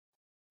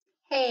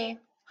Hey,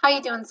 how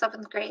you doing,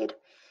 seventh grade?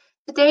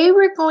 Today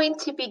we're going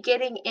to be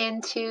getting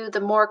into the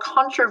more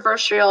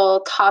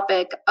controversial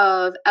topic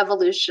of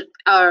evolution.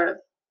 And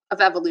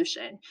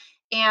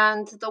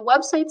the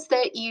websites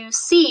that you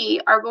see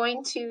are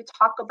going to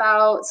talk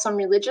about some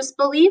religious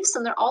beliefs,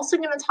 and they're also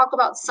going to talk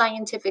about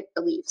scientific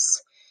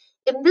beliefs.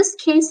 In this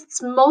case,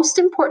 it's most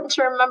important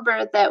to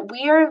remember that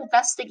we are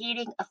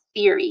investigating a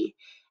theory,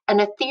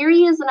 and a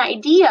theory is an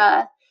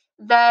idea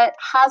that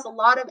has a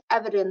lot of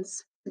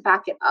evidence to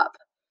back it up.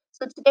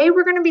 So today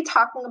we're going to be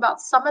talking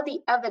about some of the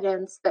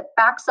evidence that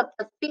backs up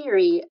the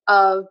theory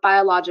of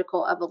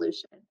biological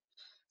evolution.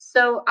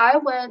 So I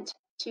went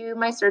to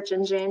my search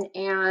engine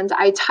and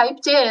I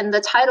typed in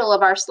the title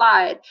of our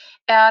slide,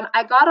 and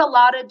I got a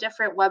lot of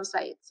different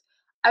websites.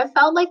 I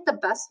felt like the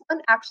best one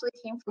actually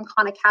came from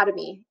Khan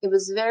Academy. It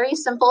was very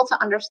simple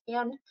to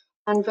understand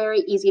and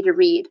very easy to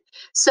read.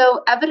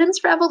 So evidence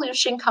for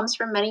evolution comes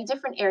from many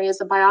different areas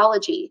of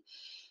biology.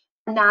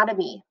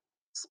 Anatomy.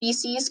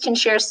 Species can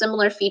share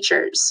similar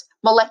features.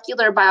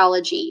 Molecular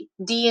biology,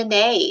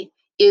 DNA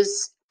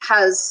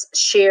has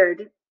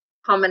shared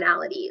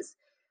commonalities.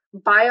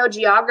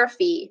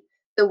 Biogeography,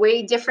 the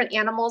way different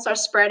animals are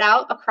spread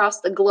out across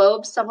the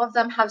globe, some of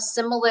them have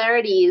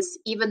similarities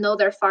even though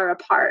they're far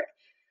apart.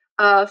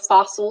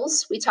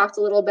 Fossils, we talked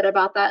a little bit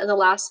about that in the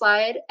last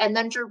slide. And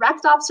then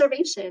direct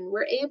observation,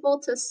 we're able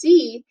to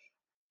see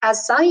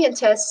as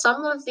scientists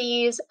some of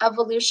these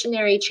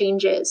evolutionary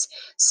changes.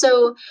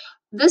 So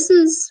this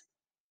is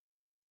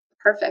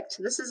perfect.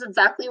 This is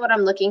exactly what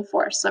I'm looking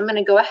for. So I'm going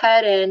to go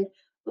ahead and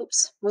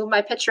move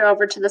my picture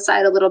over to the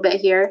side a little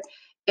bit here.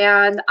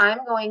 And I'm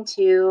going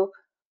to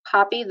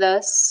copy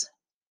this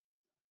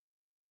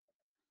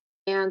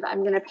and I'm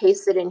going to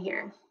paste it in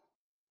here.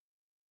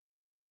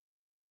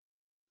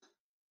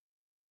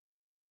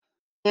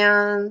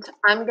 And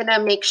I'm going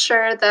to make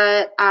sure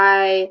that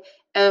I'm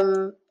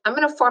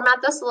going to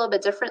format this a little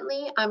bit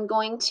differently. I'm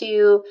going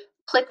to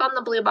click on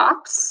the blue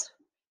box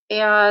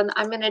and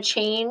I'm going to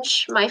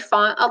change my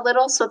font a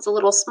little so it's a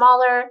little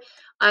smaller.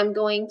 I'm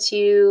going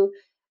to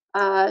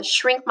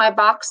shrink my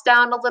box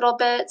down a little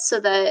bit so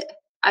that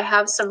I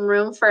have some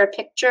room for a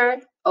picture.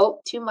 Oh,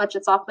 too much,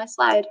 it's off my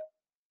slide.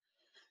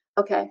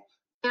 Okay,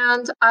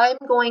 and I'm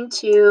going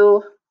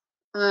to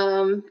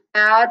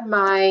add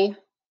my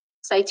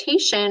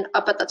citation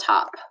up at the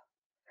top.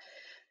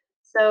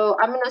 So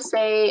I'm going to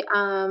say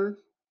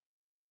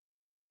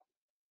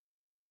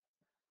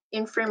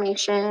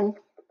information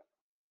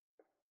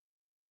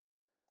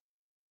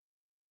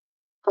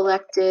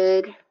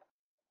collected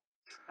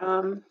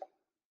from,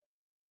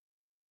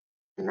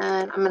 and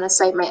then I'm going to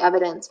cite my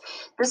evidence.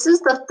 This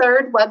is the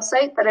third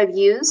website that I've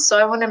used, so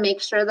I want to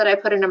make sure that I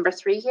put a number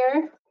 3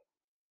 here.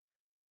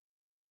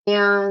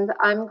 And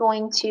I'm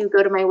going to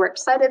go to my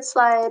works cited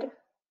slide.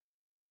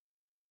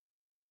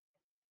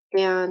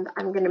 And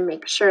I'm going to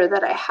make sure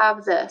that I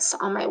have this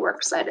on my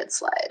works cited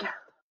slide.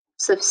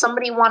 So if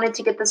somebody wanted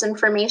to get this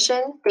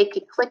information, they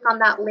could click on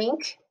that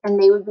link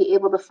and they would be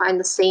able to find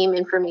the same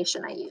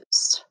information I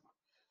used.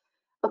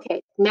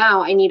 Okay,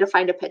 now I need to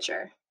find a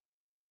picture.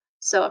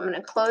 So I'm going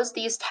to close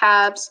these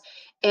tabs,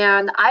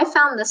 and I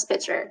found this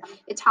picture.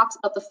 It talks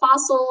about the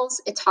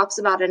fossils, it talks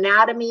about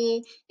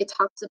anatomy, it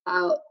talks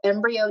about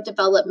embryo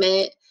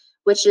development,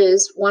 which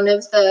is one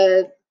of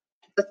the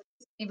things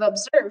we've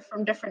observed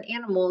from different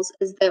animals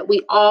is that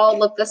we all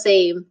look the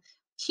same.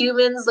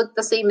 Humans look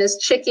the same as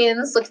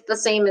chickens, look the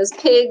same as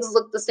pigs,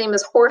 look the same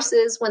as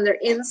horses when they're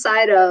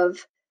inside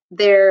of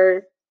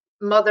their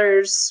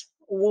mother's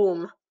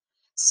womb.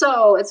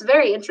 So it's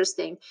very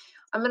interesting.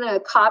 I'm going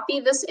to copy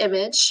this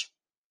image.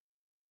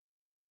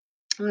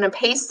 I'm going to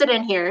paste it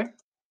in here.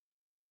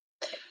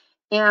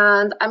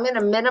 And I'm going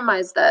to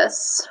minimize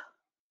this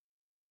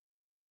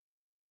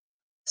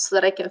so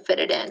that I can fit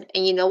it in.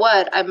 And you know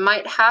what? I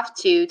might have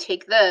to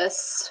take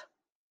this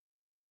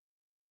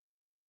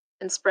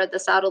and spread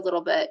this out a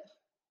little bit.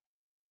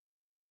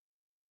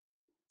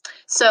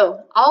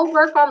 So I'll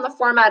work on the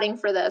formatting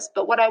for this,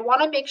 but what I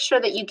want to make sure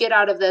that you get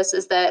out of this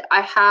is that I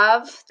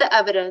have the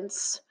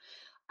evidence,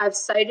 I've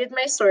cited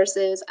my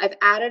sources, I've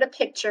added a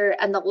picture,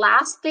 and the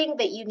last thing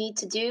that you need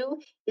to do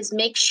is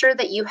make sure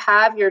that you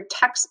have your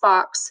text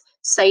box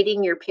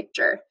citing your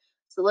picture.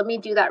 So let me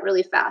do that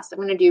really fast. I'm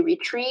going to do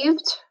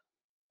retrieved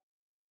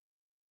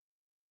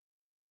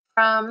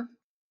from,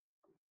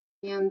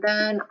 and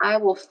then I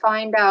will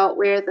find out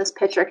where this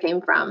picture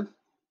came from.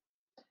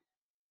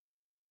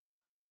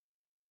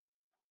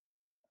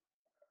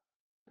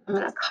 I'm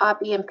going to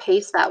copy and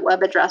paste that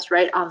web address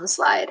right on the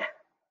slide.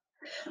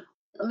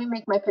 Let me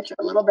make my picture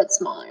a little bit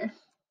smaller.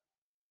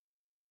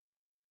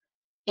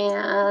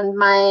 And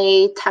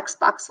my text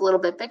box a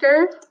little bit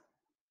bigger.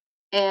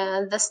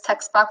 And this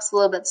text box a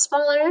little bit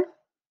smaller.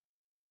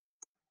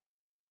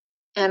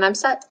 And I'm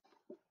set.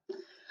 All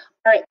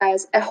right,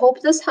 guys, I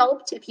hope this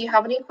helped. If you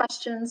have any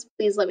questions,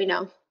 please let me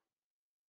know.